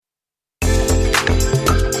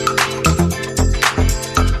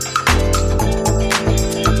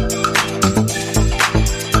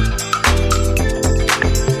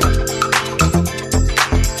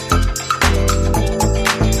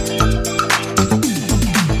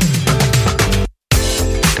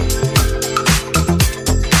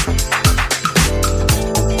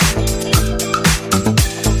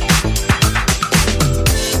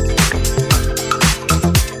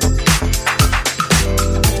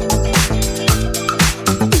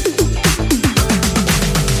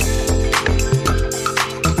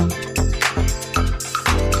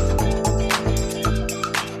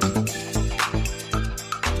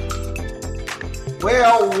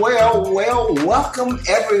Welcome,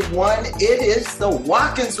 everyone. It is the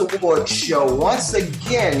Watkins Award Show. Once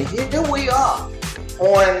again, here we are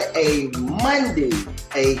on a Monday,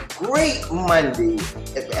 a great Monday.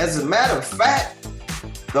 As a matter of fact,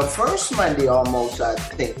 the first Monday almost, I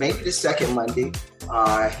think, maybe the second Monday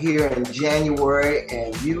here in January,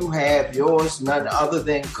 and you have yours, none other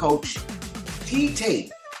than Coach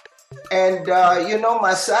T-Tate. And,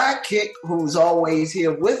 my sidekick, who's always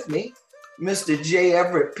here with me, Mr. J.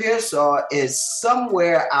 Everett Pearsall, is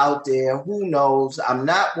somewhere out there. Who knows? I'm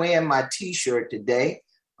not wearing my T-shirt today.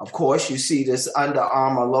 Of course, you see this Under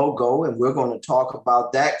Armour logo, and we're going to talk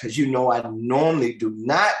about that because I normally do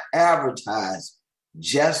not advertise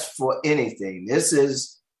just for anything. This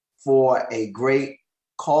is for a great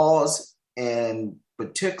cause and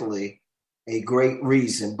particularly a great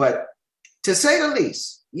reason. But to say the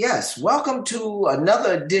least, yes, welcome to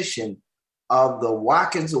another edition of the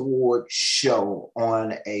Watkins Award Show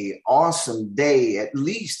on a awesome day, at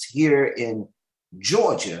least here in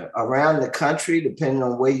Georgia. Around the country, depending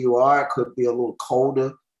on where you are, it could be a little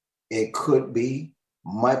colder. It could be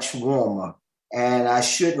much warmer. And I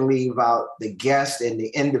shouldn't leave out the guests and the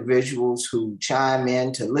individuals who chime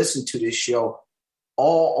in to listen to this show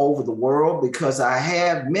all over the world, because I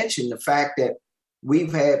have mentioned the fact that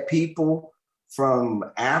we've had people from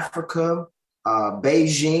Africa,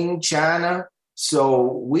 Beijing, China. So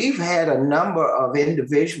we've had a number of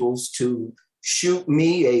individuals to shoot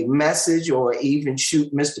me a message or even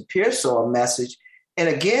shoot Mr. Pearsall a message. And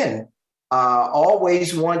again,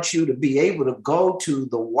 always want you to be able to go to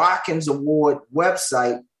the Watkins Award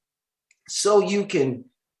website so you can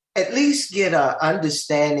at least get an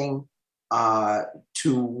understanding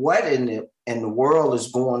to what in the world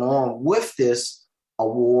is going on with this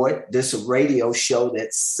award, this radio show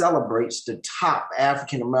that celebrates the top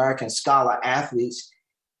African-American scholar athletes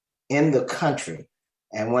in the country.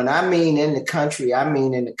 And when I mean in the country, I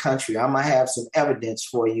mean in the country. I'm going to have some evidence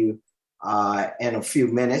for you in a few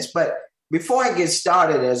minutes. But before I get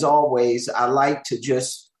started, as always, I like to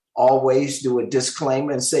just always do a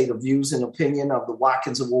disclaimer and say the views and opinion of the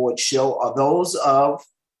Watkins Award Show are those of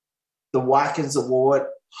the Watkins Award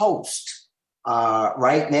host.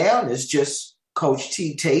 Right now, it's just Coach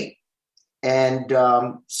T-Tate. And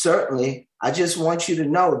certainly, I just want you to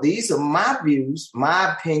know these are my views,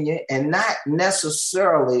 my opinion, and not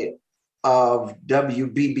necessarily of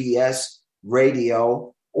WBBS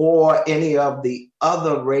radio or any of the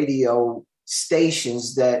other radio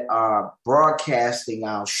stations that are broadcasting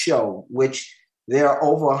our show, which there are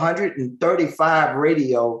over 135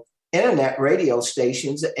 internet radio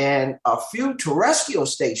stations and a few terrestrial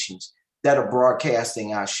stations that are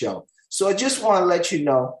broadcasting our show. So I just want to let you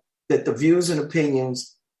know that the views and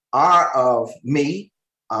opinions are of me,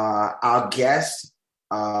 our guest,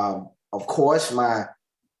 of course, my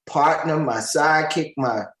partner, my sidekick,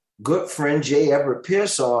 my good friend, J. Everett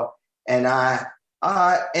Pearsall, and I,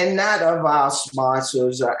 and not of our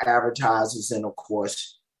sponsors or advertisers, and of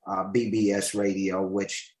course, BBS Radio,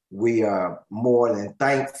 which we are more than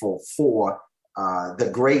thankful for the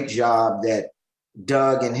great job that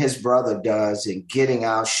Doug and his brother does in getting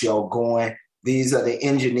our show going. These are the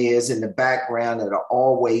engineers in the background that are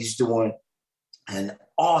always doing an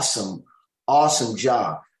awesome, awesome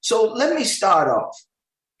job. So let me start off.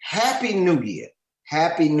 Happy New Year.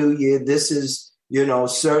 Happy New Year. This is,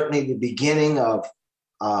 certainly the beginning of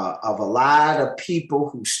a lot of people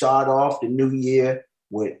who start off the new year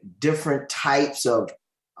with different types of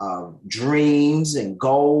dreams and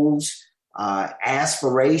goals,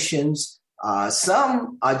 aspirations.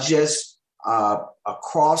 Some are just a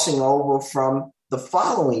crossing over from the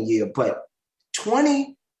following year, but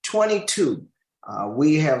 2022,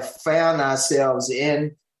 we have found ourselves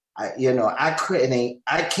in. I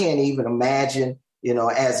can't even imagine,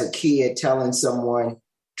 as a kid telling someone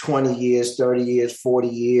 20 years, 30 years, 40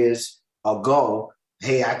 years ago,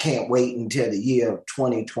 hey, I can't wait until the year of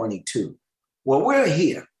 2022. Well, we're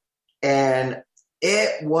here, and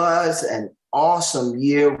it was an awesome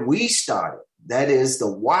year. We started, that is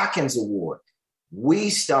the Watkins Award. We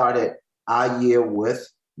started our year with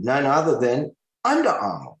none other than Under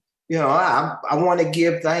Armour. I want to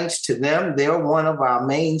give thanks to them. They're one of our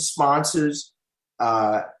main sponsors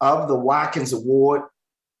of the Watkins Award,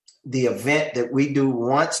 the event that we do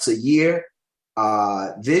once a year.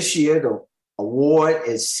 This year, the award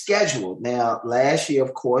is scheduled. Now, last year,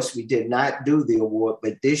 of course, we did not do the award,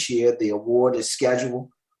 but this year, the award is scheduled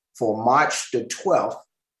for March the 12th,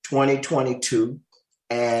 2022,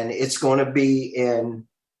 and it's going to be in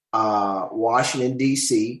Washington,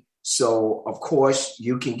 D.C. So, of course,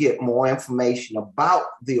 you can get more information about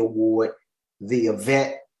the award, the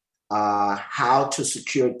event, how to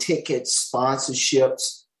secure tickets,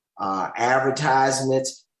 sponsorships,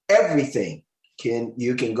 advertisements, everything.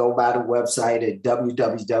 You can go by the website at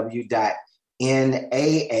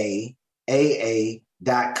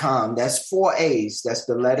www.NAAAA.com. That's 4 A's. That's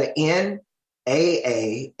the letter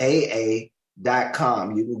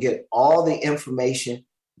NAAAA.com. You can get all the information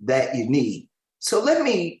that you need. So let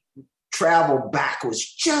me travel backwards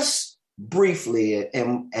just briefly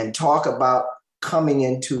and talk about coming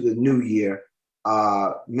into the new year.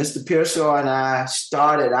 Mr. Pearsall and I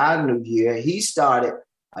started our new year. He started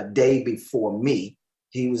a day before me.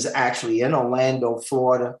 He was actually in Orlando,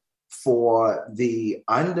 Florida for the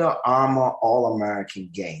Under Armour All-American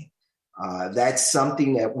game. That's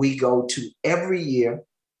something that we go to every year.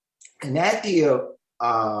 And at the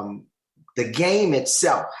game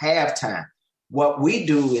itself, halftime, what we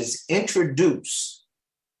do is introduce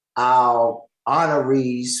our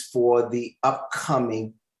honorees for the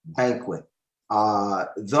upcoming banquet.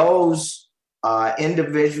 Those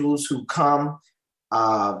individuals who come,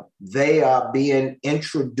 they are being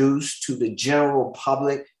introduced to the general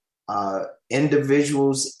public,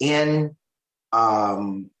 individuals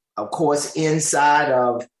of course, inside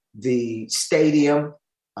of the stadium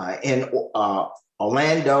in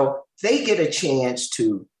Orlando. They get a chance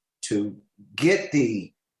to get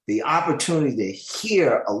the opportunity to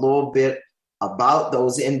hear a little bit about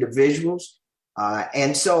those individuals.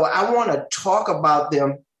 And so I want to talk about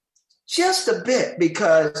them just a bit,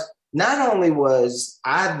 because not only was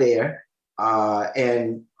I there,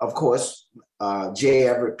 and of course, J.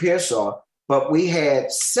 Everett Pearsall, but we had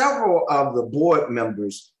several of the board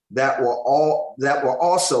members that were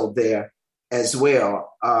also there as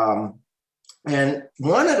well. And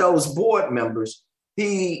one of those board members,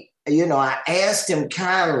 I asked him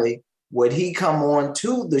kindly, would he come on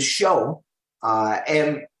to the show?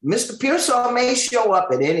 And Mr. Pearsall may show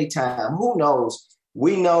up at any time. Who knows?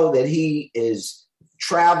 We know that he is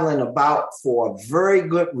traveling about for a very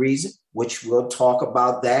good reason, which we'll talk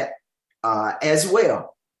about that as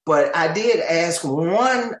well. But I did ask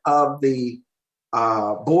one of the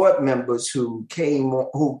board members who came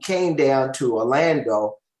down to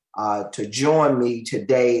Orlando to join me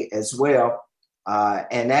today as well.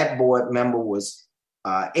 And that board member was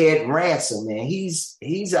Ed Ransom, and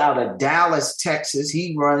he's out of Dallas, Texas.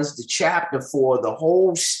 He runs the chapter for the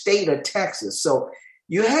whole state of Texas. So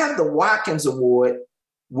you have the Watkins Award,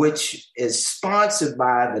 which is sponsored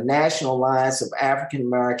by the National Alliance of African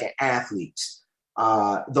American Athletes.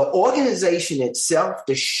 The organization itself,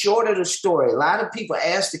 the short of the story, a lot of people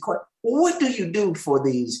ask the question, well, what do you do for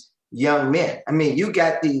these young men? I mean, you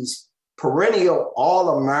got these perennial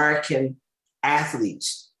All-American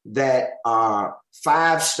athletes that are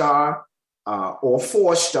 5-star or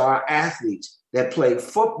 4-star athletes that play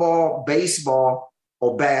football, baseball,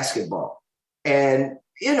 or basketball. And,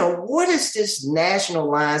 what is this National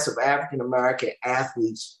Alliance of African American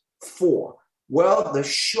Athletes for? Well, the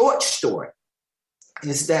short story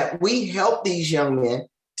is that we help these young men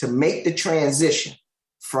to make the transition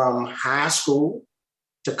from high school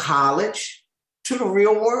to college to the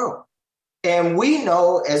real world. And we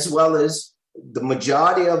know, as well as the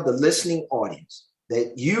majority of the listening audience,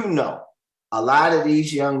 that a lot of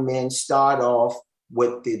these young men start off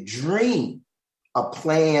with the dream of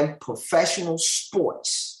playing professional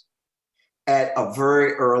sports at a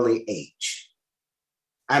very early age.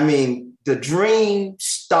 I mean, the dream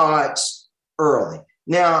starts early.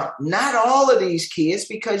 Now, not all of these kids,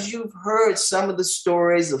 because you've heard some of the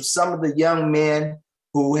stories of some of the young men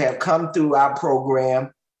who have come through our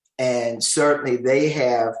program, and certainly they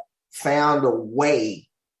have found a way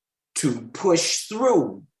to push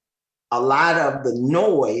through a lot of the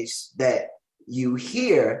noise that you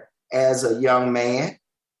hear as a young man,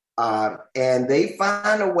 and they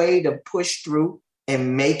find a way to push through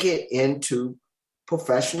and make it into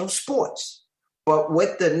professional sports. But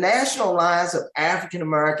what the National Alliance of African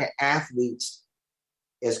American Athletes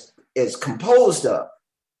is composed of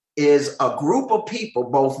is a group of people,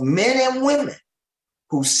 both men and women,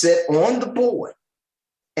 who sit on the board.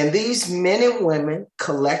 And these men and women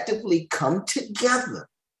collectively come together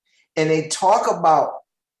and they talk about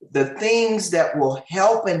the things that will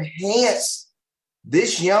help enhance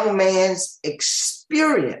this young man's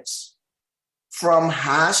experience from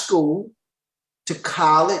high school to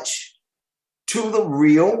college to the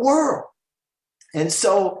real world. And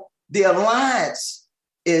so the Alliance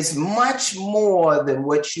is much more than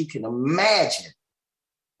what you can imagine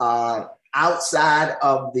outside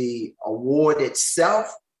of the award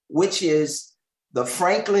itself, which is the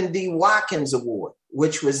Franklin D. Watkins Award,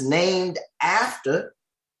 which was named after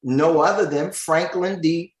no other than Franklin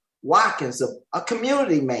D. Watkins, a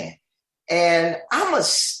community man. And I'm going to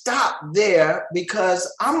stop there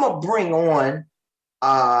because I'm going to bring on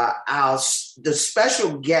the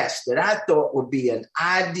special guest that I thought would be an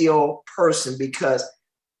ideal person, because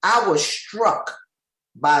I was struck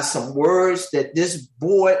by some words that this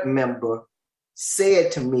board member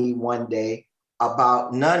said to me one day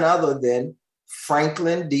about none other than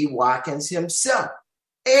Franklin D. Watkins himself.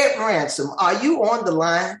 Ed Ransom, are you on the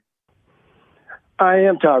line? I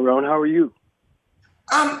am, Tyrone. How are you?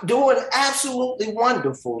 I'm doing absolutely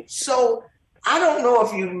wonderful. So I don't know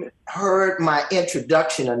if you heard my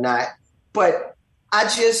introduction or not, but I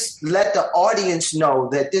just let the audience know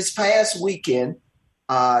that this past weekend,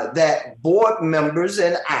 that board members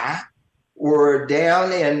and I were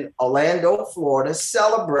down in Orlando, Florida,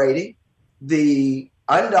 celebrating the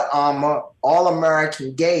Under Armour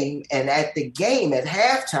All-American game. And at the game, at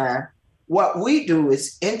halftime, what we do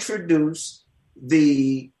is introduce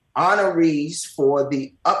the honorees for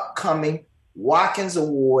the upcoming Watkins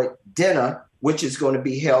Award dinner, which is going to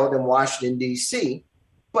be held in Washington, D.C.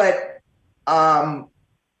 But,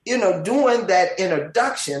 doing that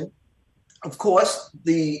introduction, of course,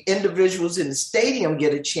 the individuals in the stadium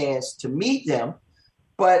get a chance to meet them.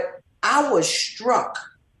 But I was struck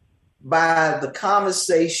by the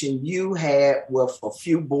conversation you had with a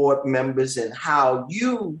few board members and how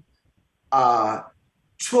you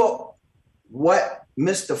took what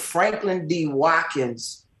Mr. Franklin D.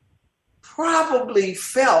 Watkins probably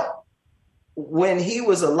felt when he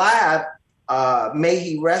was alive. May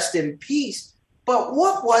he rest in peace. But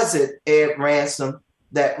what was it, Ed Ransom,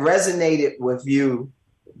 that resonated with you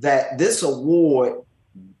that this award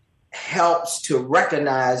helps to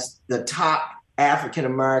recognize the top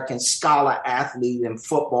African-American scholar athlete in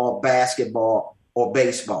football, basketball, or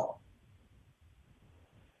baseball?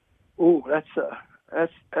 Oh, that's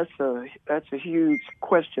a huge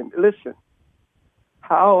question. Listen,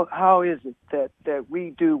 how is it that we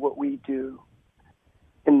do what we do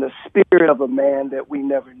in the spirit of a man that we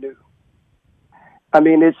never knew? I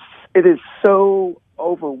mean, it is so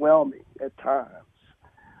overwhelming at times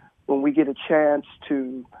when we get a chance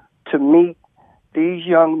to meet these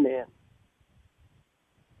young men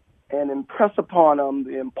and impress upon them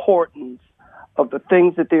the importance of the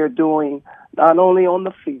things that they're doing, not only on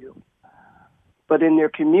the field, but in their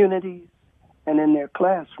communities and in their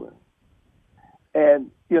classroom.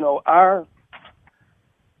 And,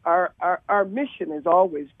 our mission has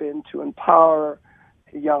always been to empower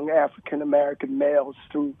young African-American males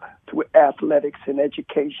through athletics and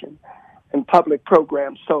education and public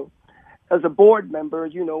programs. So as a board member,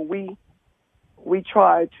 we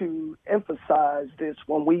try to emphasize this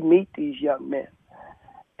when we meet these young men.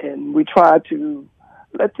 And we try to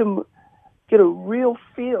let them get a real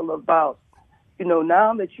feel about,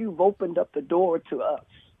 now that you've opened up the door to us,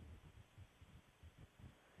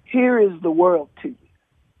 here is the world to you.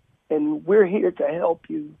 And we're here to help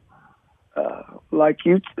you, like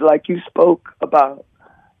you spoke about.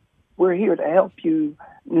 We're here to help you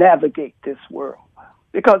navigate this world,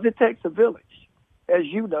 because it takes a village, as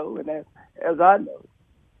you know, and as I know.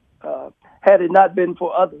 Had it not been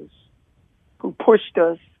for others who pushed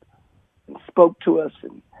us and spoke to us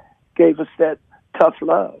and gave us that tough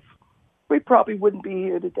love, we probably wouldn't be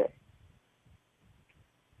here today.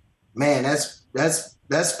 Man,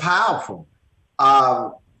 that's powerful.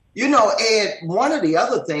 Ed, one of the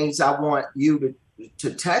other things I want you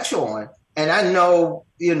to touch on, and I know,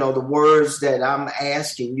 the words that I'm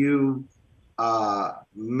asking you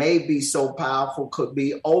may be so powerful, could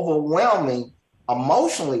be overwhelming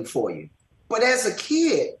emotionally for you. But as a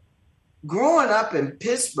kid, growing up in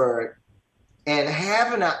Pittsburgh and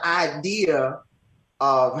having an idea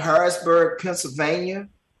of Harrisburg, Pennsylvania,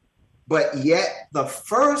 but yet the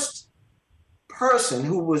first person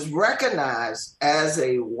who was recognized as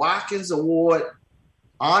a Watkins Award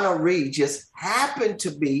honoree just happened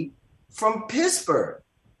to be from Pittsburgh,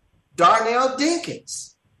 Darnell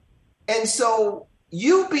Dinkins. And so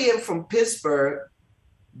you being from Pittsburgh,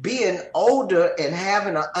 being older and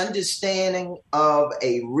having an understanding of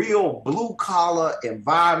a real blue collar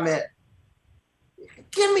environment,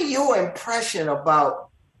 give me your impression about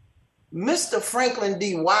Mr. Franklin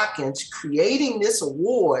D. Watkins creating this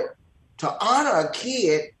award to honor a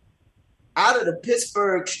kid out of the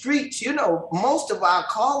Pittsburgh streets. Most of our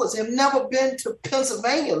callers have never been to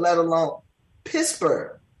Pennsylvania, let alone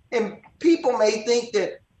Pittsburgh. And people may think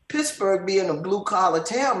that Pittsburgh being a blue collar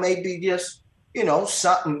town may be just,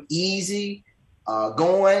 something easy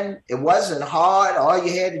going. It wasn't hard. All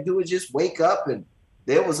you had to do was just wake up and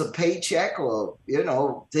there was a paycheck, or,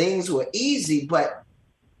 things were easy. But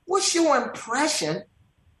what's your impression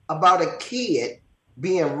about a kid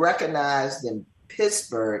being recognized in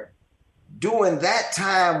Pittsburgh during that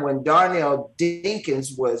time when Darnell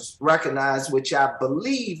Dinkins was recognized, which I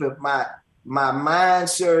believe, if my mind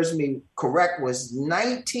serves me correct, was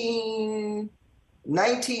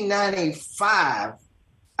 1995,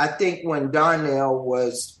 I think, when Darnell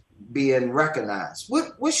was being recognized.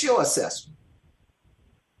 What's your assessment?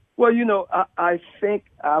 Well, I think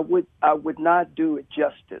I would not do it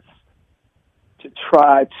justice to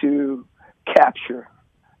try to capture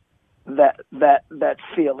that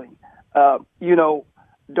feeling.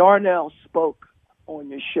 Darnell spoke on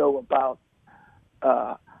your show about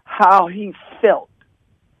how he felt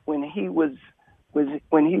when he was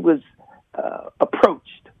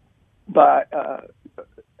approached by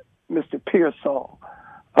Mr. Pearsall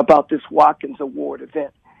about this Watkins Award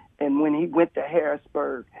event, and when he went to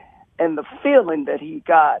Harrisburg, and the feeling that he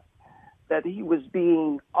got that he was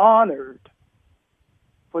being honored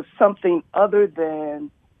for something other than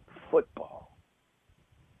football.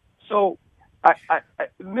 So,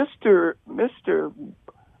 Mr.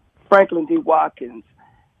 Franklin D. Watkins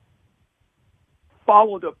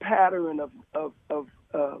followed a pattern of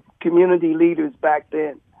community leaders back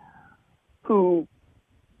then who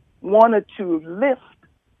wanted to lift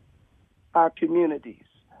our communities,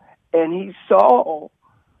 and he saw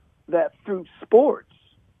that through sports,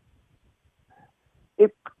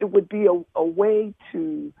 it would be a way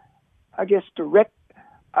to, I guess, direct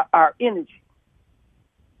our energy.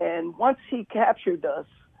 And once he captured us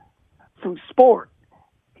through sport,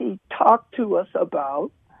 he talked to us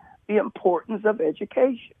about the importance of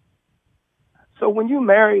education. So when you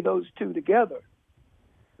marry those two together,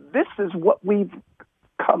 this is what we've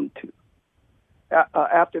come to.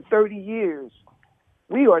 After 30 years,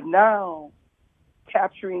 we are now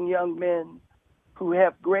capturing young men who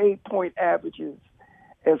have grade point averages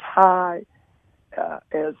as high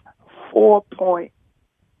as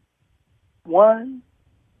 4.1,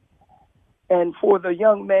 and for the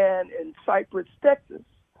young man in Cypress, Texas,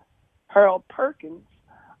 Harold Perkins,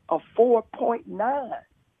 a 4.9,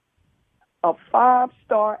 a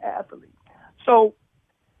 5-star athlete. So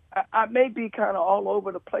I may be kind of all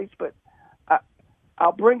over the place, but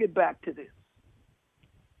I'll bring it back to this.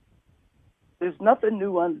 There's nothing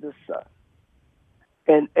new under the sun.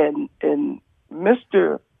 And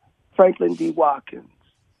Mr. Franklin D. Watkins,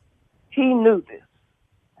 he knew this.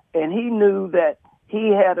 And he knew that he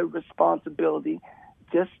had a responsibility,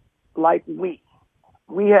 just like we.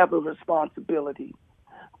 We have a responsibility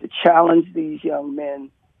to challenge these young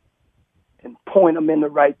men and point them in the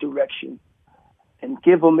right direction and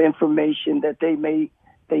give them information that they may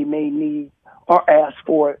need or ask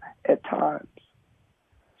for at times.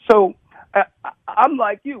 So I'm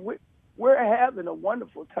like you. We're having a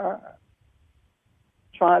wonderful time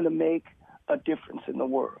trying to make a difference in the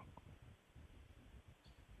world.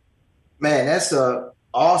 Man, that's an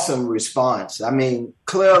awesome response. I mean,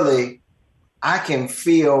 clearly, I can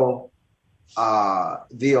feel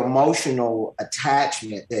the emotional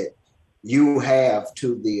attachment that you have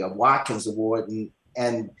to the Watkins Award.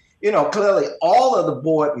 And clearly all of the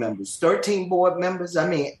board members, 13 board members, I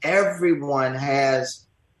mean, everyone has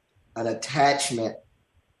an attachment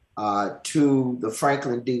to the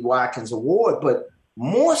Franklin D. Watkins Award, but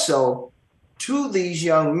more so to these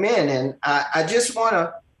young men. And I just want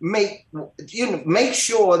to make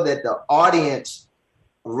sure that the audience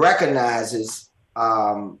recognizes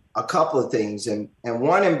a couple of things, and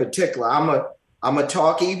one in particular. I'm gonna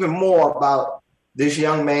talk even more about this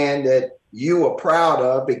young man that you are proud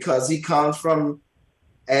of, because he comes from,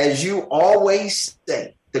 as you always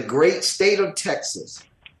say, the great state of Texas.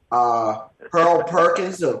 Harold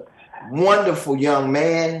Perkins, a wonderful young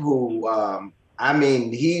man who,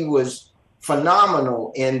 he was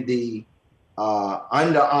phenomenal in the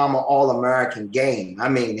Under Armour All-American game. I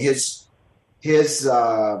mean, his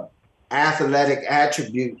athletic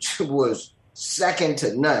attributes was second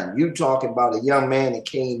to none. You talking about a young man that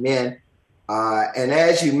came in, and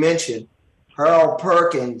as you mentioned, Harold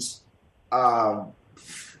Perkins,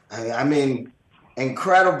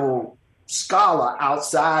 incredible scholar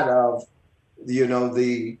outside of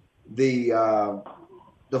the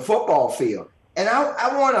football field. And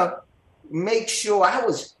I want to make sure I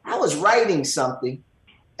was writing something,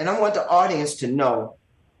 and I want the audience to know.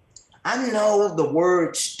 I know the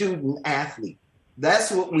word student athlete. That's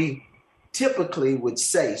what we typically would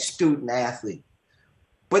say, student athlete.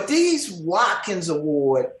 But these Watkins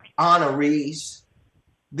Award honorees,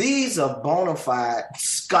 these are bona fide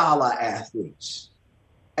scholar athletes.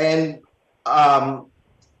 And, Mr.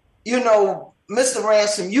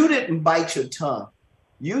 Ransom, you didn't bite your tongue.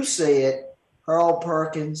 You said Harold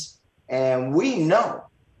Perkins, and we know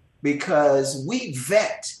because we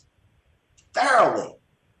vet thoroughly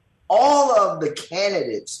all of the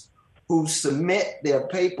candidates who submit their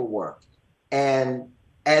paperwork. And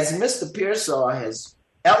as Mr. Pearsall has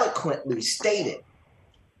eloquently stated,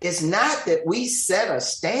 it's not that we set a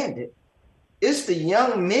standard. It's the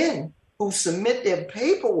young men who submit their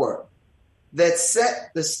paperwork that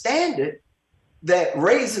set the standard that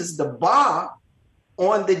raises the bar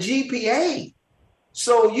on the GPA.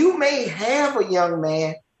 So you may have a young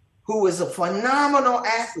man who is a phenomenal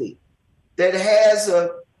athlete that has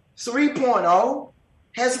a 3.0,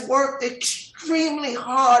 has worked extremely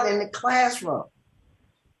hard in the classroom.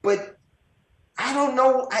 But I don't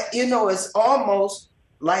know, it's almost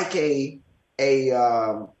like I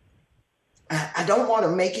don't want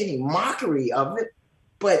to make any mockery of it,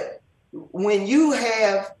 but when you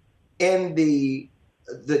have in the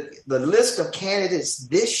list of candidates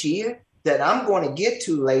this year that I'm going to get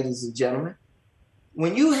to, ladies and gentlemen,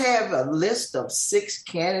 when you have a list of 6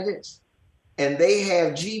 candidates and they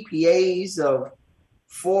have GPAs of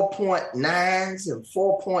 4.9s and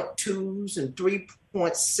 4.2s and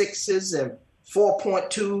 3.6s and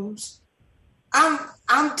 4.2s,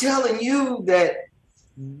 I'm telling you that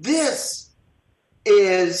this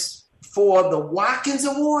is for the Watkins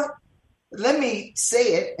Award. Let me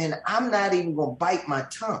say it, and I'm not even going to bite my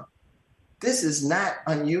tongue. This is not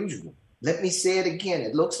unusual. Let me say it again.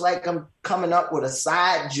 It looks like I'm coming up with a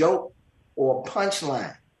side joke or a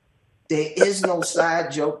punchline. There is no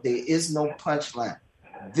side joke. There is no punchline.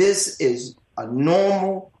 This is a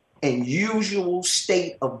normal and usual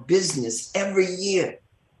state of business every year.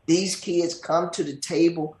 These kids come to the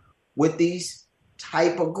table with these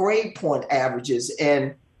type of grade point averages.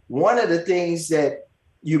 And one of the things that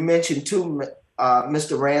you mentioned too,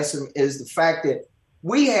 Mr. Ransom, is the fact that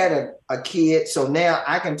we had a kid. So now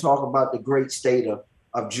I can talk about the great state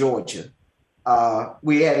of Georgia.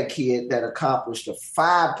 We had a kid that accomplished a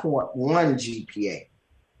 5.1 GPA.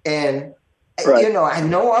 And, right. I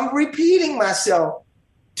know I'm repeating myself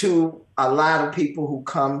to a lot of people who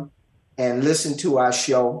come and listen to our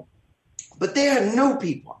show, but there are new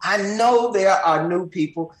people. I know there are new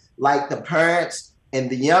people like the parents and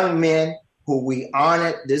the young men who we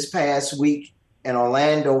honored this past week in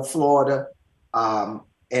Orlando, Florida,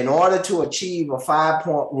 in order to achieve a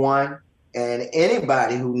 5.1. And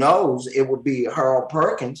anybody who knows, it would be Harold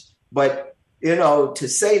Perkins. But, to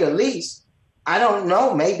say the least, I don't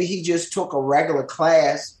know. Maybe he just took a regular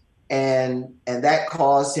class and that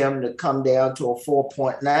caused him to come down to a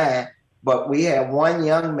 4.9. But we have one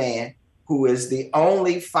young man who is the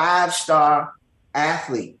only 5-star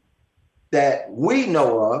athlete that we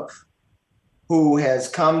know of who has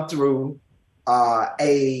come through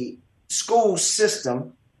a school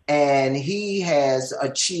system, and he has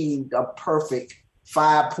achieved a perfect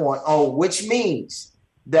 5.0, which means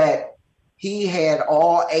that he had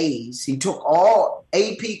all A's. He took all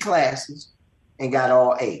AP classes and got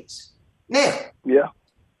all A's. Now,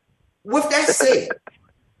 with that said,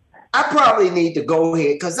 I probably need to go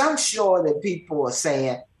ahead because I'm sure that people are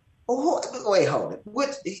saying, wait, hold it.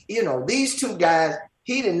 What, these two guys,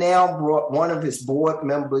 he now brought one of his board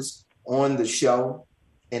members on the show,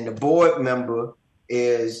 and the board member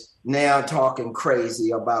is now talking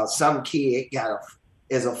crazy about some kid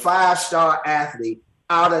is a 5-star athlete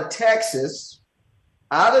out of Texas,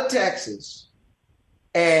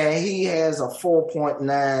 and he has a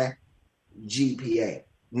 4.9 GPA.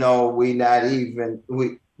 No, we not even,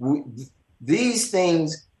 these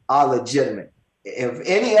things are legitimate. If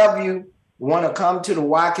any of you want to come to the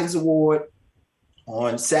Watkins Award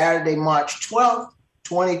on Saturday, March 12th,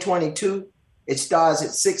 2022, it starts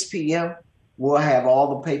at 6 p.m. We'll have all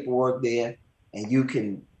the paperwork there, and you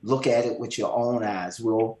can look at it with your own eyes.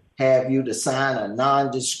 We'll have you to sign a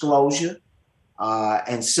non-disclosure,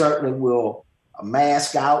 and certainly we'll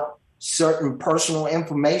mask out certain personal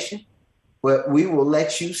information, but we will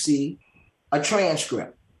let you see a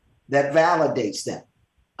transcript that validates that.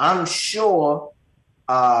 I'm sure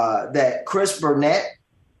that Chris Burnett,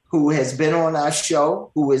 who has been on our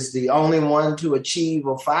show, who is the only one to achieve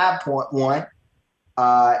a 5.1,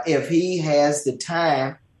 if he has the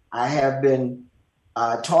time, I have been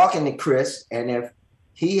talking to Chris, and if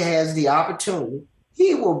he has the opportunity,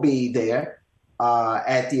 he will be there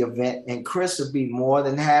at the event, and Chris will be more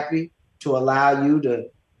than happy to allow you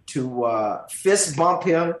to fist bump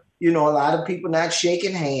him. A lot of people not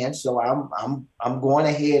shaking hands, so I'm going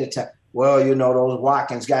ahead and tell. Well, those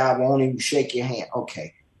Watkins guys won't even shake your hand.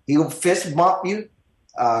 Okay, he'll fist bump you.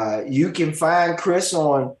 You can find Chris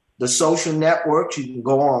on the social networks. You can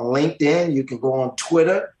go on LinkedIn. You can go on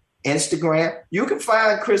Twitter, Instagram. You can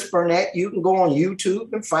find Chris Burnett. You can go on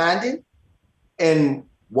YouTube and find him and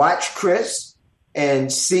watch Chris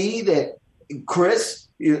and see that Chris,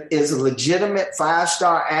 is a legitimate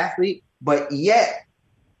 5-star athlete, but yet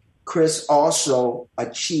Chris also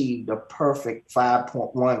achieved a perfect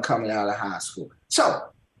 5.1 coming out of high school. So,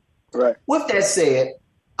 right. With that said,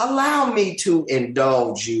 allow me to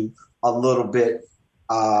indulge you a little bit,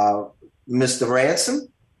 Mr. Ransom.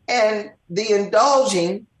 And the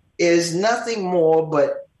indulging is nothing more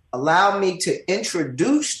but allow me to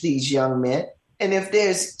introduce these young men. And if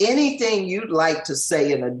there's anything you'd like to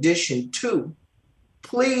say in addition to,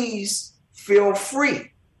 please feel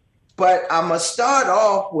free. But I'm going to start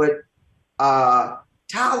off with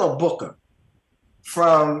Tyler Booker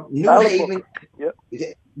from New Haven. Yep.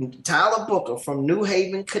 Tyler Booker from New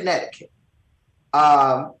Haven, Connecticut.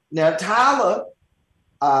 Now, Tyler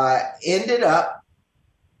ended up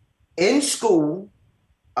in school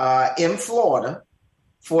in Florida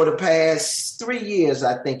for the past 3 years,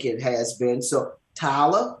 I think it has been. So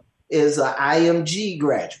Tyler is an IMG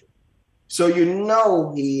graduate. So you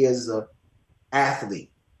know he is an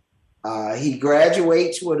athlete. He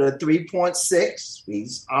graduates with a 3.6.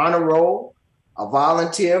 He's honor roll, a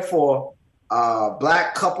volunteer for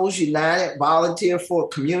Black Couples United, volunteer for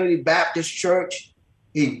Community Baptist Church.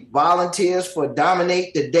 He volunteers for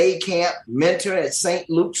Dominate the Day Camp, mentor at St.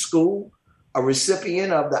 Luke's School, a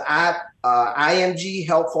recipient of the IMG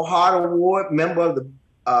Helpful Heart Award, member of the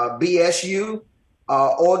BSU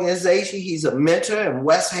organization. He's a mentor in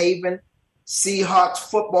West Haven Seahawks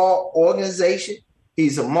football organization.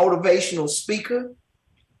 He's a motivational speaker.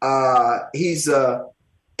 He's in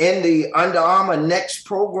the Under Armour Next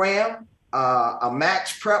program, a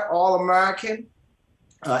Max Prep All-American,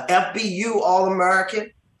 FBU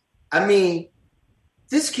All-American. I mean,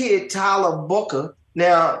 this kid, Tyler Booker.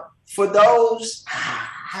 Now, for those,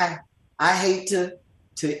 I hate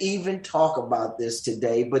to even talk about this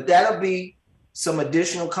today, but that'll be some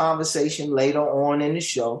additional conversation later on in the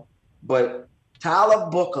show. But Tyler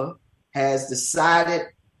Booker has decided,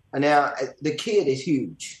 now the kid is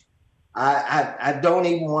huge. I don't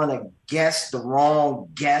even want to guess the wrong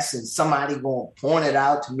guess and somebody going to point it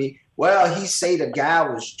out to me. Well, he say the guy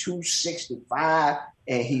was 265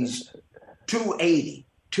 and he's 280,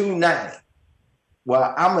 290.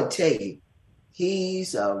 Well, I'm going to tell you,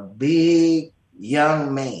 he's a big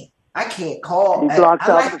young man. I can't call. He blocks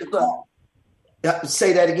I out like the to sun. call.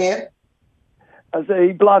 Say that again. I say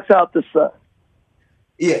he blocks out the sun.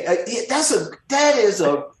 Yeah, that is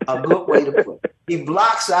a good way to put it. He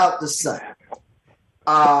blocks out the sun.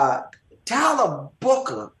 Tyler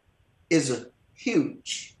Booker is a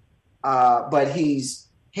huge, but he's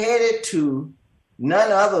headed to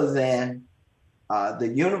none other than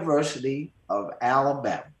the University of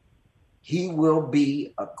Alabama. He will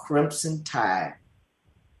be a Crimson Tide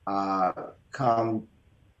come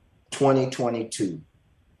 2022.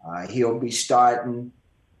 He'll be starting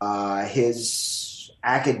his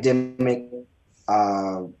academic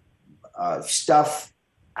stuff.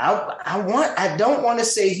 I don't want to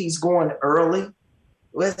say he's going early.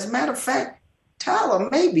 Well, as a matter of fact, Tyler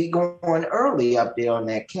may be going early up there on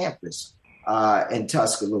that campus in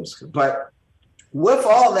Tuscaloosa. But with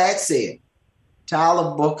all that said,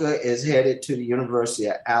 Tyler Booker is headed to the University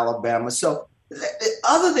of Alabama. So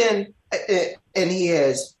other than, and he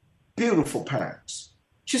has beautiful parents,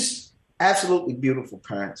 just absolutely beautiful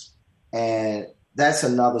parents. And that's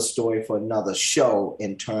another story for another show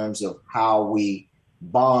in terms of how we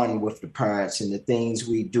bond with the parents and the things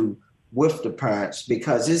we do with the parents,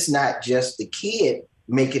 because it's not just the kid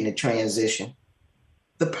making the transition.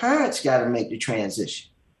 The parents got to make the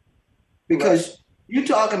transition, because right. You're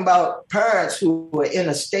talking about parents who are in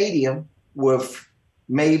a stadium with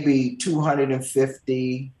maybe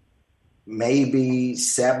 250, maybe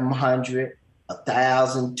 700,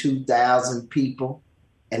 1,000, 2,000 people.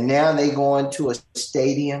 And now they go into a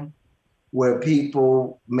stadium where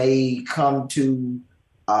people may come to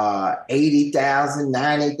 80,000,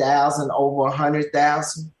 90,000, over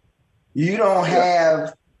 100,000. You don't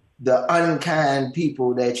have the unkind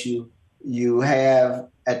people that you have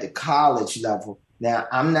at the college level. Now,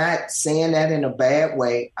 I'm not saying that in a bad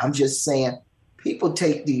way. I'm just saying people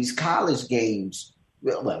take these college games,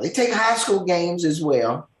 well, they take high school games as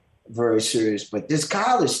well, very serious, but this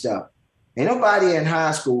college stuff, ain't nobody in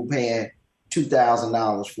high school paying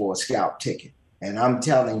 $2,000 for a scalp ticket. And I'm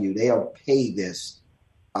telling you, they'll pay this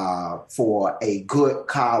for a good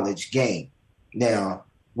college game. Now,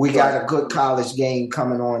 we got a good college game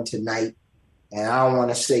coming on tonight, and I don't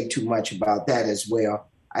want to say too much about that as well.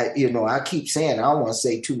 I keep saying I don't want to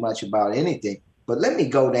say too much about anything, but let me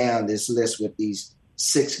go down this list with these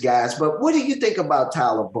 6 guys. But what do you think about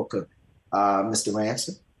Tyler Booker, Mr.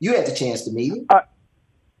 Ransom? You had the chance to meet him.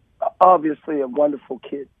 Obviously a wonderful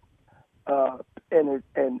kid. and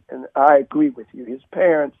I agree with you. His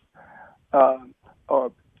parents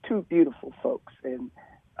are two beautiful folks, and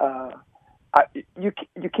you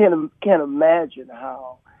can't imagine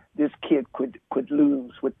how this kid could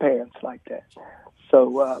lose with parents like that.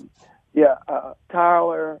 So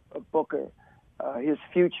Tyler Booker, his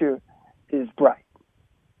future is bright.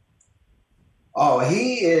 Oh,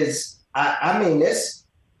 he is. I mean, this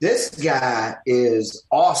guy is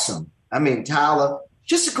awesome. I mean, Tyler,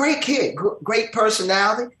 just a great kid, great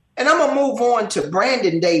personality. And I'm gonna move on to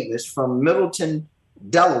Brandon Davis from Middleton,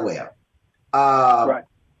 Delaware. Right.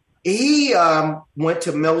 He went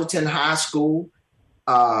to Middleton High School,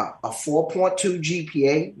 a 4.2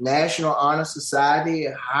 GPA, National Honor Society,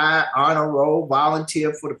 a high honor roll,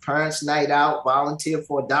 volunteer for the Parents' Night Out, volunteer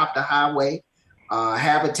for Adopt a Highway,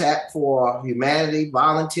 Habitat for Humanity,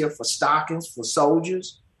 volunteer for Stockings for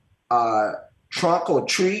Soldiers, Trunk or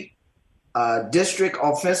Treat, District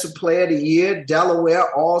Offensive Player of the Year,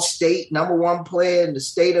 Delaware All-State, #1 player in the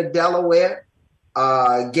state of Delaware,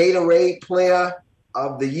 Gatorade Player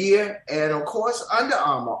of the Year, and of course, Under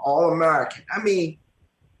Armour All-American. I mean,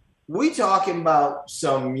 we talking about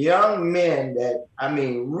some young men that, I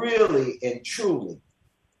mean, really and truly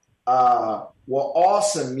were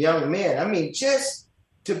awesome young men. I mean, just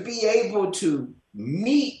to be able to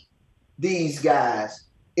meet these guys,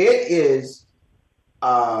 it is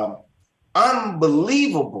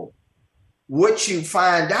unbelievable what you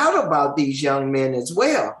find out about these young men as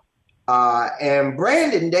well. And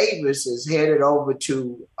Brandon Davis is headed over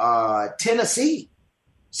to Tennessee.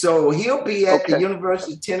 So he'll be at the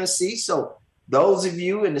University of Tennessee. So those of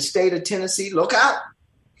you in the state of Tennessee, look out.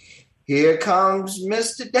 Here comes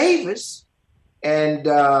Mr. Davis. And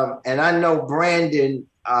I know Brandon,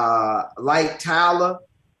 like Tyler,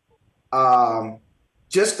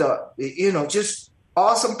 just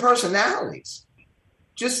awesome personalities.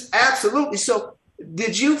 Just absolutely. So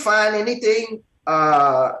did you find anything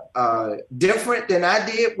different than I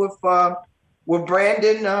did with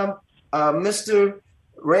Brandon, Mr.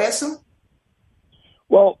 Ransom?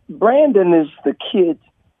 Well, Brandon is the kid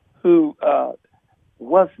who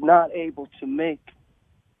was not able to make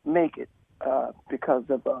it because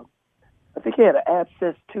of I think he had an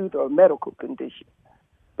abscess tooth or a medical condition.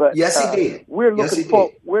 But yes, he did. We're looking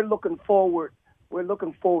forward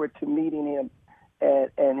to meeting him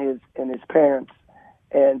and his parents,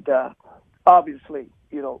 and obviously,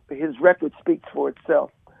 his record speaks for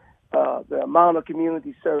itself. The amount of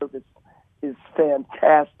community service is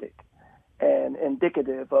fantastic and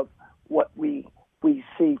indicative of what we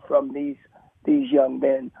see from these young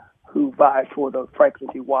men who vie for the Franklin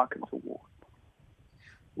D. Watkins Award.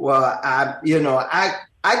 Well, I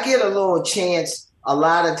get a little chance a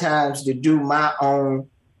lot of times to do my own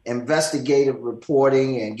investigative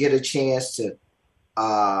reporting and get a chance to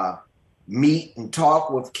meet and talk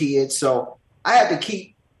with kids. So I had to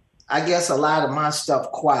keep, I guess, a lot of my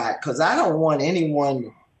stuff quiet because I don't want anyone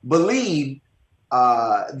to believe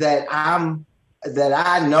that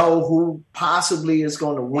I know who possibly is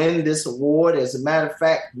going to win this award. As a matter of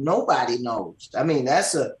fact, nobody knows. I mean,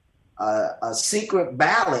 that's a secret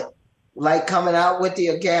ballot, like coming out with the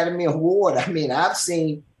Academy Award. I mean, I've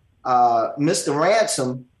seen Mr.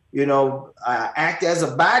 Ransom, act as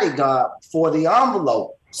a bodyguard for the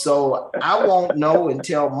envelope. So I won't know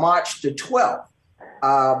until March the 12th.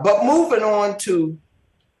 But moving on to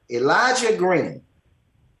Elijah Green.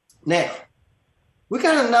 Now, we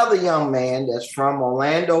got another young man that's from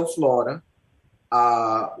Orlando, Florida,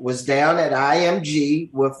 was down at IMG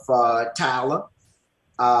with Tyler,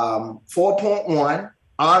 4.1,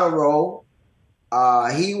 honor roll.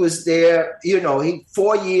 He was there, he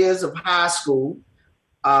 4 years of high school,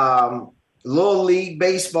 Little League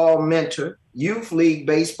baseball mentor, Youth League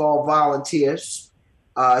baseball volunteers,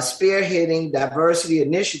 spearheading diversity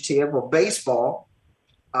initiative of baseball,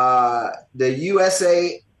 the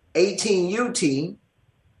USA 18U team.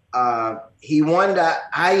 He won the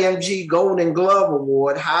IMG Golden Glove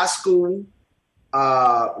Award, high school.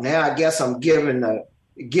 Now I guess I'm giving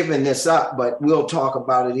this up, but we'll talk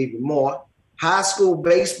about it even more. High school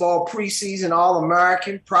baseball preseason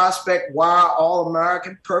All-American, Prospect Wire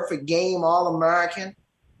All-American, Perfect Game All-American,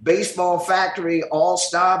 Baseball Factory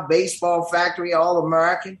All-Star, Baseball Factory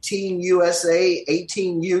All-American, Team USA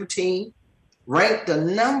 18U team, ranked the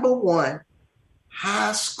 #1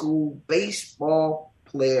 high school baseball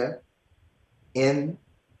player in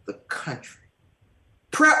the country.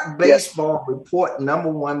 Prep Baseball Report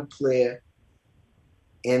 #1 player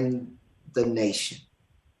in the nation.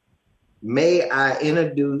 May I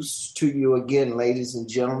introduce to you again, ladies and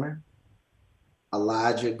gentlemen,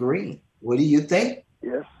 Elijah Green. What do you think?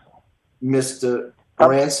 Yes. Mr.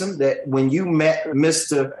 Ransom, that when you met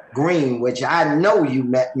Mr. Green, which I know you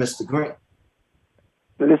met Mr. Green.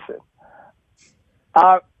 Listen,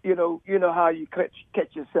 you know how you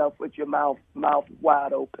catch yourself with your mouth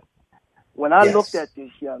wide open. When I looked at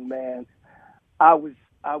this young man, I was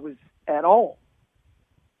at all.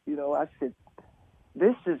 I said,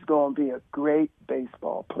 this is going to be a great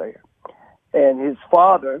baseball player. And his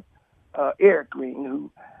father, Eric Green,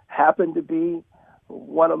 who happened to be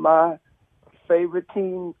one of my favorite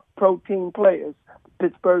pro team players,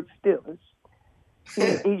 Pittsburgh Steelers,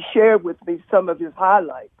 he shared with me some of his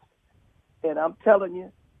highlights. And I'm telling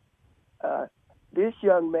you, this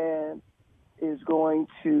young man is going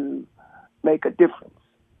to make a difference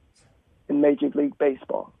in Major League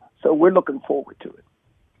Baseball. So we're looking forward to it.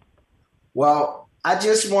 Well, I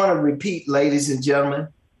just want to repeat, ladies and gentlemen,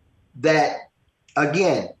 that,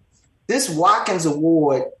 again, this Watkins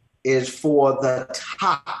Award is for the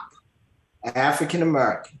top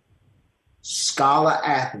African-American scholar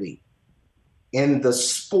athlete in the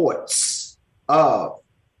sports of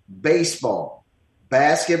baseball,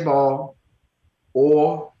 basketball,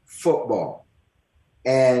 or football.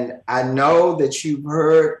 And I know that you've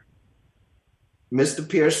heard Mr.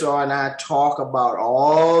 Pearsall and I talk about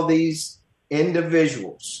all these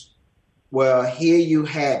individuals. Well, here you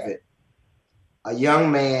have it. A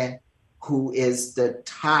young man who is the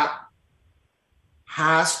top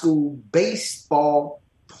high school baseball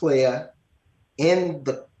player in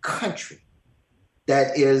the country.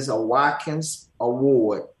 That is a Watkins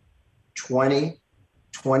Award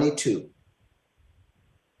 2022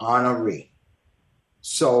 honoree.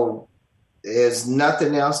 So there's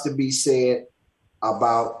nothing else to be said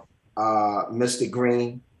about Mr.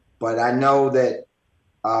 Green, but I know that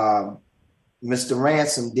Mr.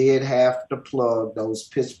 Ransom did have to plug those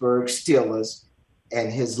Pittsburgh Steelers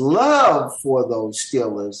and his love for those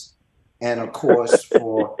Steelers, and of course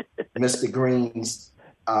for Mr. Green's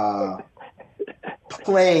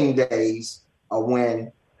playing days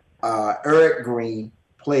when Eric Green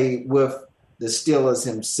played with the Steelers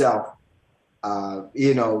himself. I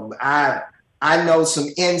know some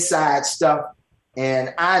inside stuff,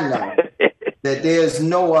 and I know that there's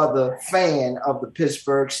no other fan of the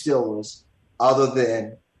Pittsburgh Steelers other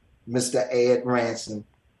than Mr. Ed Ransom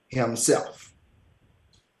himself.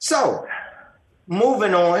 So,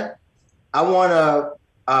 moving on, I want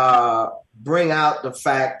to bring out the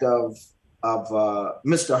fact of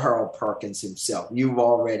Mr. Harold Perkins himself. You've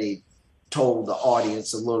already told the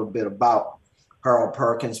audience a little bit about Harold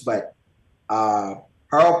Perkins, but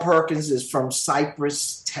Harold Perkins is from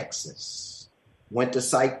Cypress, Texas. Went to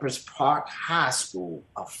Cypress Park High School,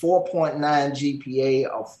 a 4.9 GPA,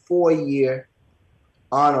 a 4-year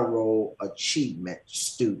honor roll achievement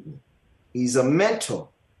student. He's a mentor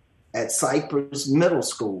at Cypress Middle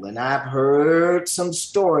School, and I've heard some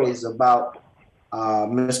stories about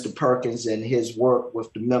Mr. Perkins and his work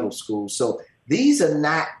with the middle school. So these are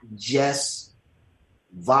not just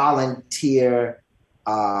volunteer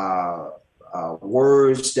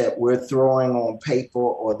words that we're throwing on paper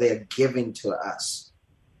or they're giving to us.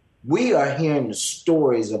 We are hearing the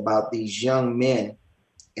stories about these young men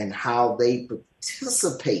and how they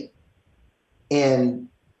participate in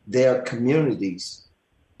their communities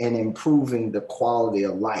in improving the quality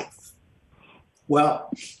of life.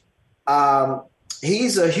 Well,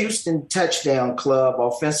 he's a Houston Touchdown Club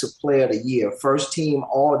Offensive Player of the Year, first team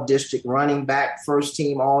All-District running back, first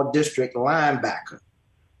team All-District linebacker.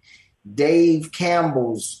 Dave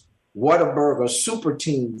Campbell's Whataburger Super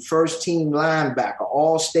Team, first team linebacker,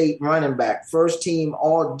 All-State running back, first team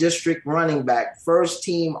All-District running back, first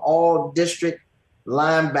team All-District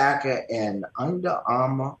linebacker, and Under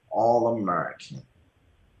Armour All-American.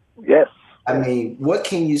 Yes. I mean, what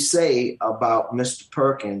can you say about Mr.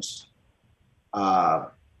 Perkins,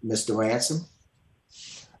 Mr. Ransom?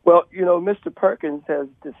 Well, Mr. Perkins has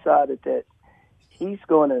decided that he's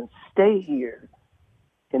going to stay here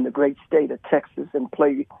in the great state of Texas and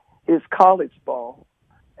play his college ball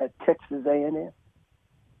at Texas A&M.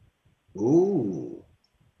 Ooh.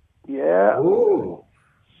 Yeah. Ooh.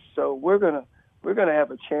 So we're gonna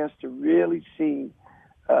have a chance to really see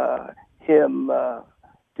him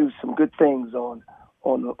do some good things on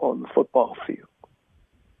the football field.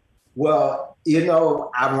 Well,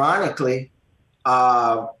 ironically,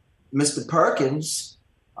 Mr. Perkins,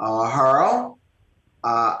 Harold,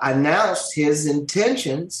 announced his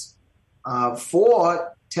intentions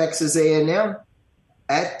for Texas A&M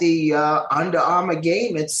at the Under Armour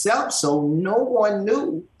game itself. So no one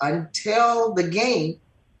knew until the game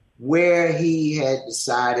where he had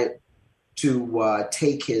decided to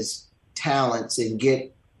take his talents and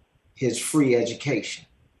get his free education.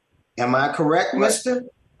 Am I correct, Right. Mr.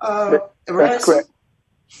 That's Ransom? correct.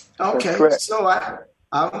 That's Okay, correct. so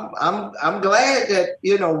I'm glad that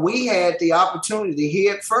we had the opportunity to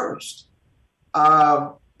hear it first.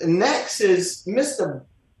 Next is Mr.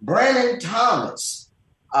 Brandon Thomas,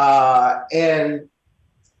 and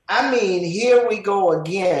I mean, here we go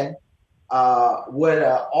again with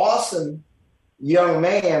an awesome young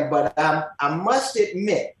man. But I must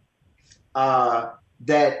admit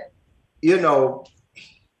that you know,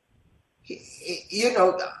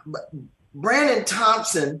 Brandon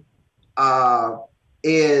Thompson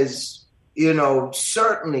is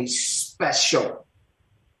certainly special.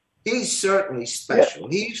 He's certainly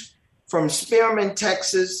special. Yeah. He's from Spearman,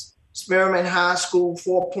 Texas, Spearman High School,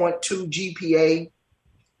 4.2 GPA.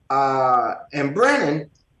 And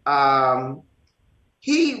Brennan,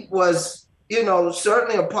 he was,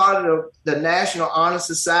 certainly a part of the National Honor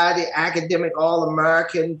Society, academic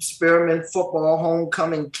All-American, Spearman football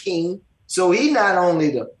homecoming king. So he not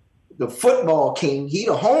only the football king, he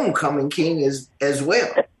the homecoming king as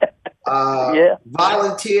well.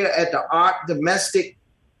 Volunteer at the Art Domestic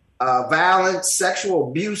Violence Sexual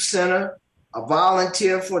Abuse Center, a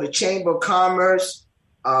volunteer for the Chamber of Commerce,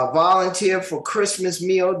 volunteer for Christmas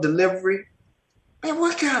meal delivery. Man,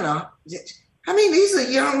 these are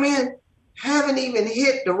young men, haven't even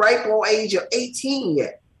hit the ripe old age of 18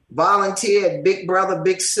 yet. Volunteer at Big Brother,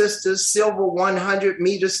 Big Sister, silver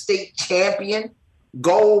 100-meter state champion,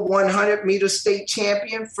 gold 100-meter state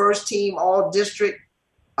champion, first team all-district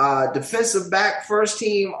defensive back, first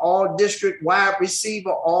team all-district wide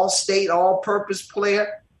receiver, all-state, all-purpose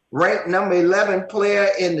player, ranked number 11 player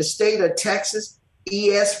in the state of Texas,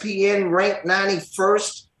 ESPN ranked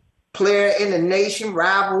 91st player in the nation,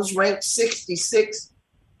 Rivals ranked 66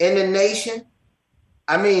 in the nation.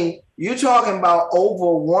 I mean, you're talking about over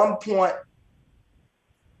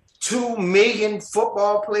 1.2 million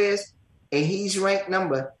football players, and he's ranked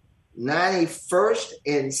number 91st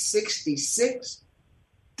and 66.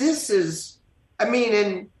 And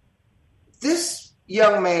this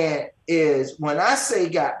young man is, when I say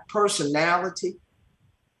got personality,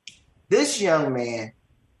 this young man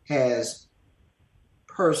has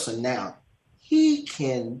personality. He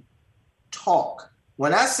can talk.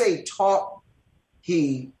 When I say talk,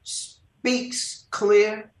 he speaks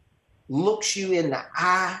clear, looks you in the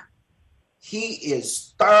eye. He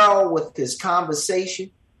is thorough with his conversation.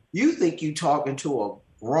 You think you're talking to a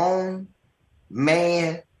grown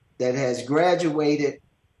man that has graduated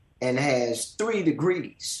and has 3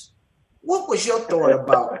 degrees. What was your thought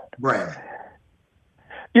about Brandon?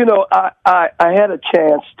 I had a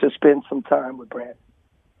chance to spend some time with Brandon,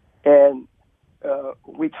 and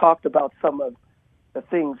we talked about some of the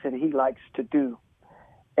things that he likes to do.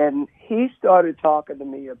 And he started talking to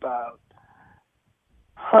me about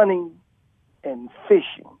hunting and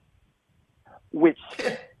fishing, which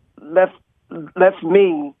left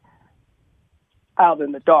me out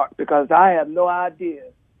in the dark because I have no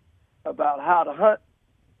idea about how to hunt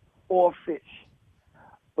or fish.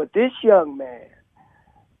 But this young man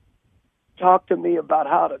talked to me about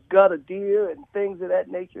how to gut a deer and things of that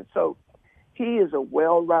nature. So he is a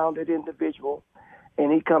well-rounded individual,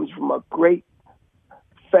 and he comes from a great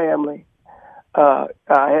family. I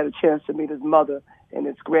had a chance to meet his mother and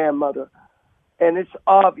his grandmother, and it's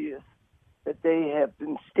obvious that they have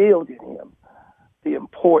instilled in him the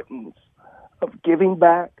importance of giving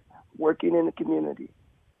back, working in the community,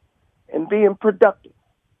 and being productive.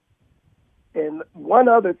 And one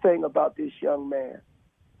other thing about this young man,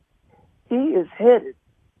 he is headed,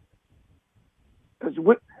 because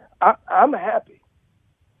I'm happy,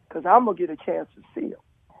 because I'm going to get a chance to see him.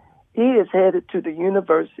 He is headed to the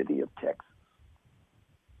University of Texas.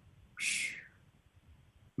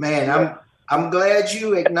 Man, I'm glad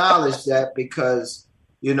you acknowledged that because,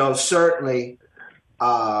 certainly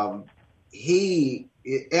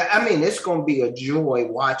it's going to be a joy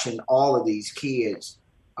watching all of these kids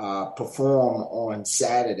perform on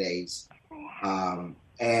Saturdays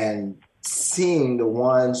and seeing the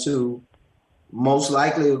ones who most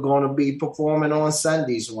likely are going to be performing on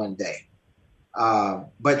Sundays one day.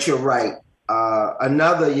 But you're right.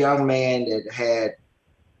 Another young man that had,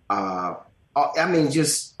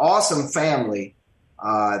 just awesome family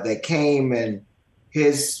that came, and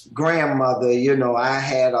his grandmother, I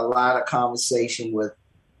had a lot of conversation with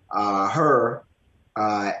her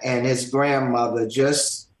and his grandmother,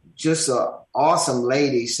 just an awesome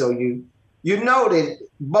lady. So you know that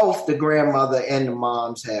both the grandmother and the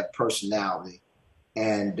moms have personality.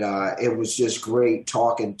 And it was just great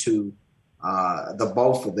talking to the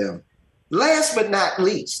both of them. Last but not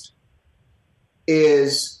least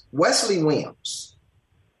is Wesley Williams.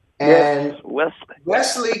 And yes, Wesley.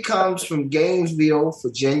 Wesley comes from Gainesville,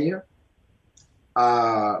 Virginia.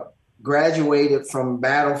 Graduated from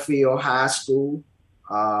Battlefield High School,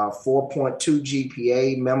 4.2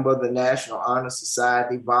 GPA, member of the National Honor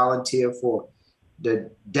Society, volunteer for the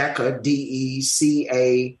DECA,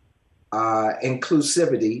 DECA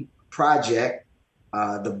Inclusivity Project,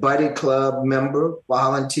 the Buddy Club member,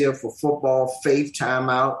 volunteer for Football Faith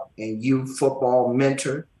Timeout and Youth Football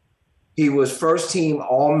Mentor. He was first team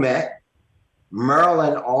All-Met,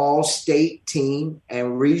 Maryland All-State Team,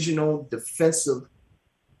 and Regional Defensive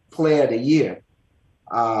Player of the Year.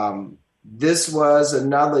 This was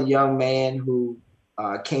another young man who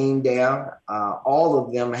came down. All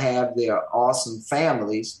of them have their awesome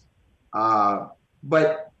families.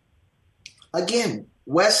 But again,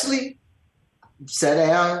 Wesley sat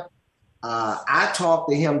down. I talked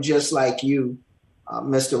to him just like you,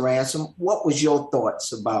 Mr. Ransom. What was your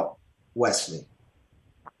thoughts about Wesley?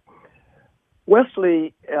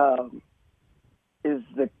 Wesley is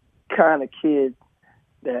the kind of kid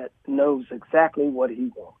that knows exactly what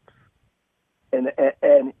he wants, and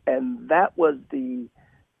that was the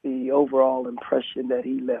overall impression that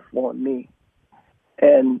he left on me.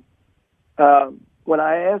 And when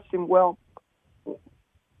I asked him, well,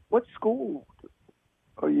 what school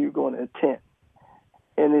are you going to attend?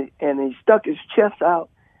 And he stuck his chest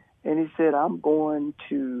out and he said, I'm going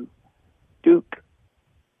to Duke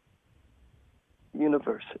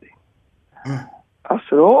University. I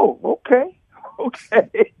said, oh, okay. Because as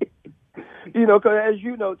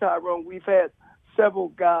you know, Tyrone, we've had several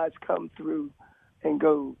guys come through and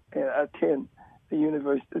go and attend the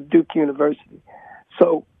university, Duke University.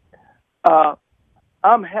 So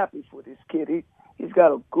I'm happy for this kid. He's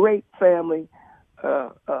got a great family.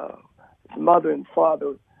 His mother and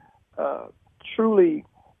father, truly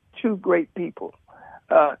two great people.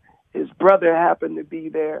 His brother happened to be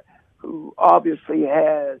there, who obviously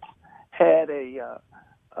has had an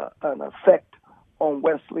effect on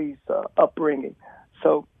Wesley's upbringing.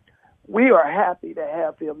 So we are happy to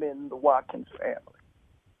have him in the Watkins family.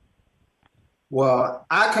 Well,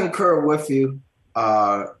 I concur with you.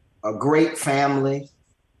 A great family.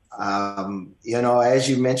 As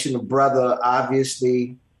you mentioned, the brother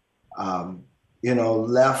obviously,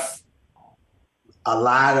 left a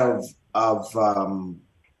lot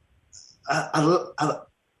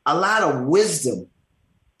of wisdom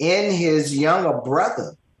in his younger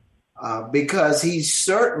brother, because he's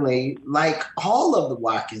certainly, like all of the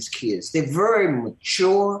Watkins kids, they're very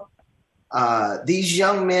mature. These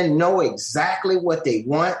young men know exactly what they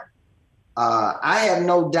want. I have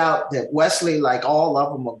no doubt that Wesley, like all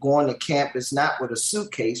of them, are going to campus not with a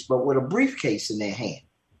suitcase, but with a briefcase in their hand.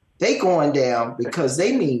 They going down because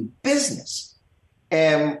they mean business.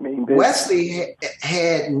 And Wesley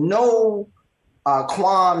had no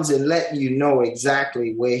qualms in letting you know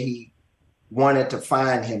exactly where he wanted to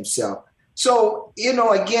find himself. So,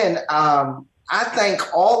 again, I thank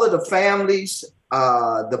all of the families,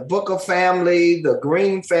 the Booker family, the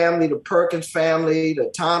Green family, the Perkins family,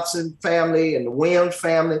 the Thompson family, and the Williams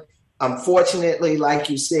family. Unfortunately, like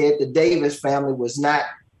you said, the Davis family was not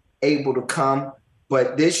able to come.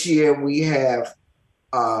 But this year we have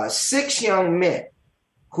 6 young men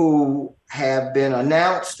who have been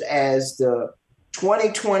announced as the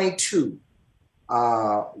 2022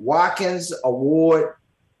 Watkins Award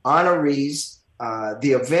honorees.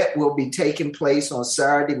 The event will be taking place on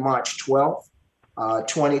Saturday, March 12th,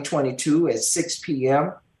 2022 at 6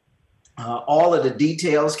 p.m. All of the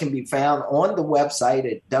details can be found on the website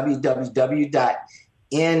at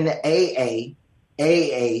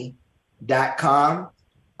www.naaaa.com.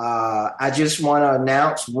 I just want to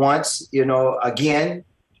announce once, again,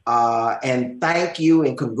 and thank you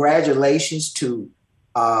and congratulations to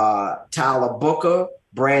Tyler Booker,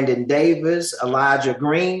 Brandon Davis, Elijah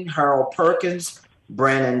Green, Harold Perkins,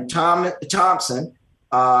 Brandon Thompson,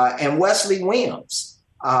 and Wesley Williams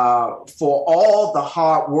for all the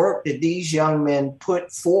hard work that these young men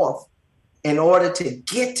put forth in order to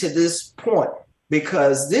get to this point,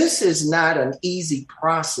 because this is not an easy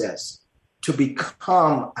process to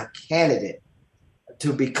become a candidate,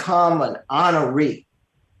 to become an honoree.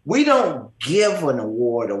 We don't give an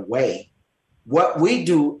award away. What we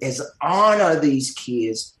do is honor these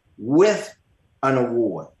kids with an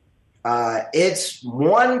award. It's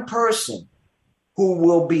one person who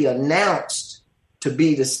will be announced to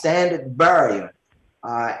be the standard bearer,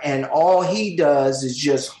 and all he does is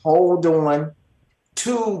just hold on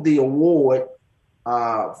to the award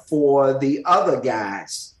for the other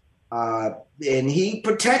guys, and he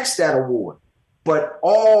protects that award. But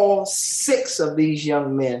all 6 of these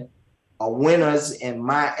young men are winners in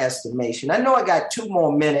my estimation. I know I got 2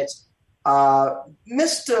 more minutes.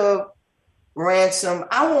 Mr. Ransom,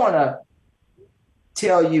 I want to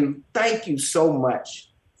tell you thank you so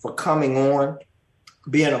much for coming on,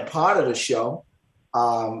 being a part of the show.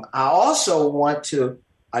 I also want to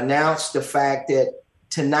announce the fact that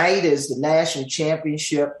tonight is the national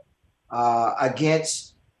championship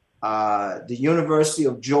against the University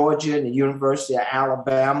of Georgia and the University of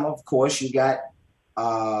Alabama. Of course, you got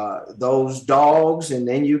those dogs, and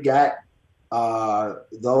then you got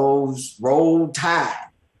those Roll Tide.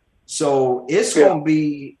 So it's going to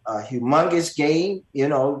be a humongous game.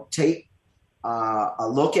 Take a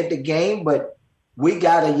look at the game. But we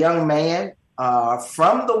got a young man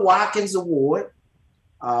from the Watkins Award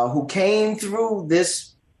who came through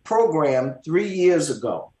this program 3 years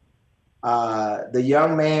ago. The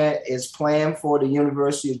young man is playing for the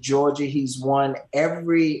University of Georgia. He's won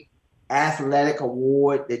every athletic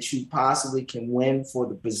award that you possibly can win for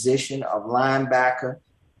the position of linebacker.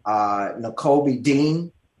 Nakobe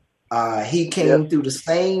Dean. He came through the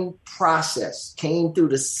same process, came through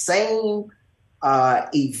the same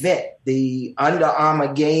event, the Under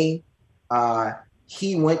Armour game.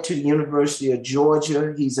 He went to the University of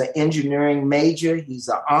Georgia. He's an engineering major. He's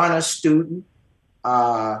an honor student.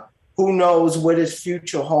 Who knows what his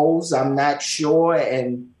future holds? I'm not sure,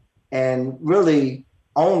 and really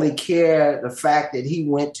only care the fact that he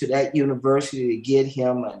went to that university to get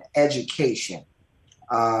him an education.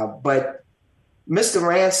 But Mr.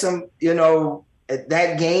 Ransom, at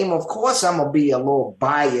that game, of course, I'm going to be a little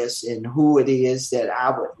biased in who it is that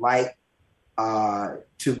I would like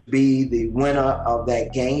to be the winner of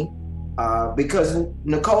that game because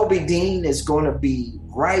Nakobe Dean is going to be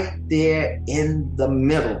right there in the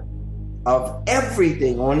middle of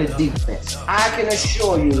everything on the defense. I can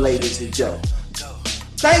assure you, ladies and gentlemen.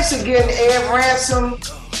 Thanks again, Ed Ransom,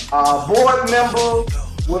 board member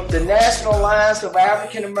with the National Alliance of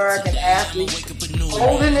African American Athletes,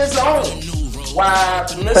 holding his own while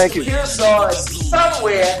Mr. Pearsall is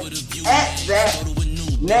somewhere at that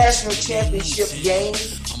national championship game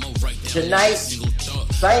tonight.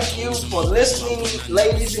 Thank you for listening,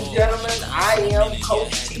 ladies and gentlemen. I am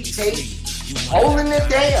Coach T. Tate, holding it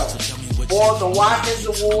down for the Watkins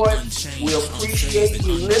Award. We appreciate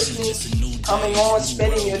you listening, coming on,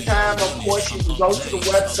 spending your time. Of course, you can go to the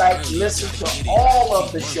website, listen to all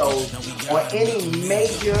of the shows on any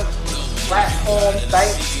major platform.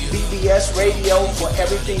 Thanks BBS Radio for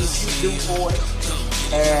everything that you do for it.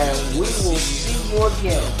 And we will see you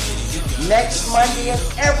again next Monday and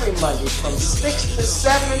every Monday from 6 to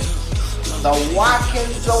 7, the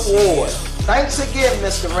Watkins Award. Thanks again,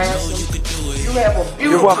 Mr. Ransom. You have a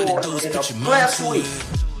beautiful and a blessed week.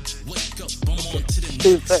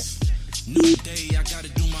 New day, I gotta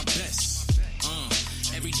do my best.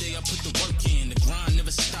 Every day I put the work in. The grind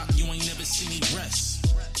never stop. You ain't never see me rest.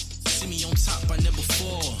 See me on top, I never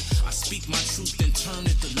fall. I speak my truth and turn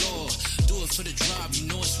it to law. Do it for the drive, you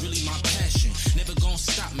know it's really my passion. Never gonna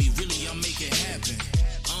stop me, really I'll make it happen.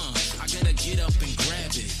 I gotta get up and grab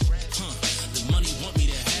it. The money want me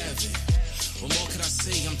to have it. What more could I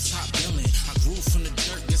say? I'm top billing. I grew from the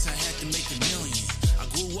dirt, guess I had to make $1 million. I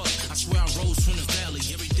grew up, I swear I rose from the valley.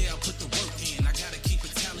 Every day I put the work in. I gotta keep a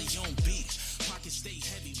tally on beat. Pockets stay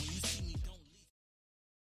heavy when you see me.